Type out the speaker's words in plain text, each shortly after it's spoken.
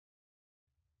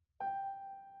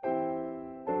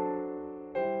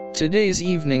Today's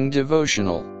evening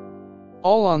devotional.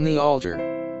 All on the altar.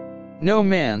 No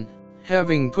man,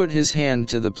 having put his hand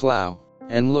to the plow,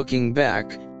 and looking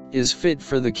back, is fit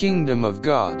for the kingdom of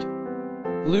God.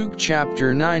 Luke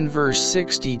chapter 9 verse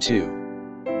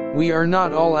 62. We are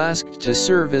not all asked to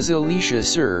serve as Elisha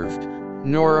served,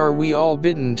 nor are we all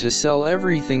bidden to sell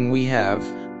everything we have,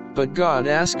 but God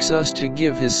asks us to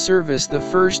give His service the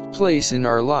first place in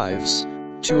our lives,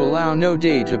 to allow no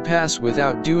day to pass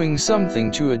without doing something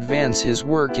to advance His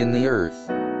work in the earth.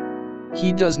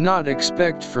 He does not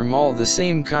expect from all the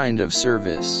same kind of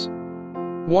service.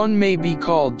 One may be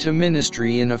called to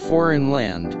ministry in a foreign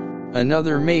land,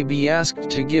 another may be asked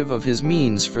to give of his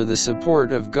means for the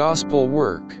support of gospel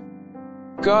work.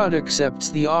 God accepts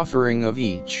the offering of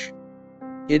each.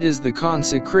 It is the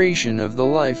consecration of the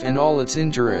life and all its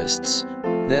interests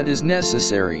that is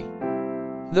necessary.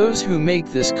 Those who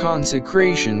make this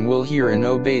consecration will hear and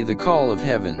obey the call of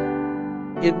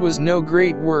heaven. It was no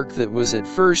great work that was at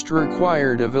first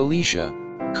required of Elisha.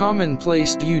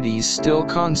 Commonplace duties still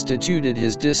constituted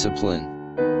his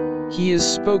discipline. He is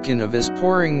spoken of as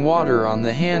pouring water on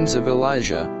the hands of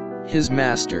Elijah, his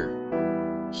master.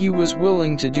 He was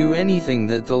willing to do anything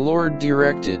that the Lord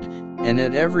directed, and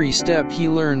at every step he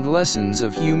learned lessons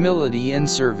of humility and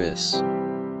service.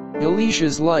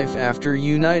 Elisha's life after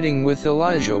uniting with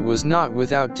Elijah was not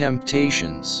without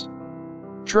temptations.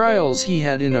 Trials he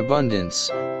had in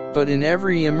abundance, but in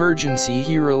every emergency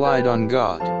he relied on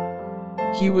God.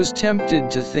 He was tempted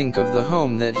to think of the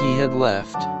home that he had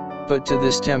left, but to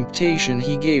this temptation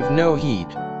he gave no heed.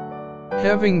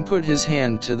 Having put his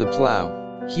hand to the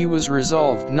plow, he was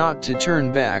resolved not to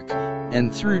turn back,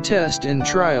 and through test and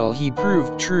trial he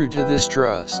proved true to this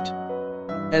trust.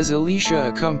 As Elisha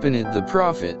accompanied the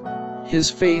prophet, his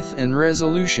faith and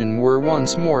resolution were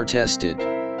once more tested.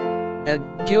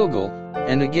 At Gilgal,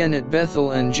 and again at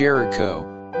Bethel and Jericho,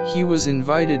 he was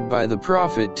invited by the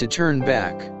prophet to turn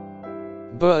back.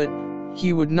 But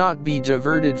he would not be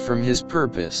diverted from his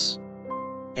purpose.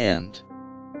 And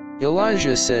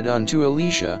Elijah said unto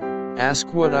Elisha,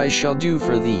 Ask what I shall do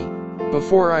for thee,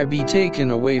 before I be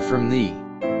taken away from thee.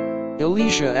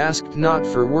 Elisha asked not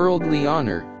for worldly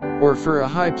honor, or for a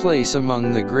high place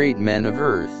among the great men of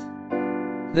earth.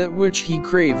 That which he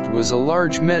craved was a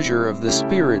large measure of the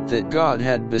Spirit that God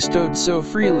had bestowed so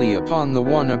freely upon the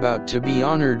one about to be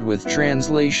honored with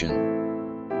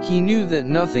translation. He knew that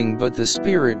nothing but the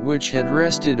Spirit which had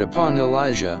rested upon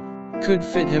Elijah could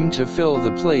fit him to fill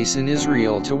the place in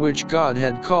Israel to which God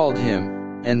had called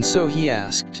him, and so he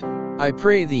asked, I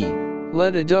pray thee,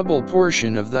 let a double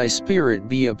portion of thy Spirit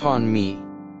be upon me.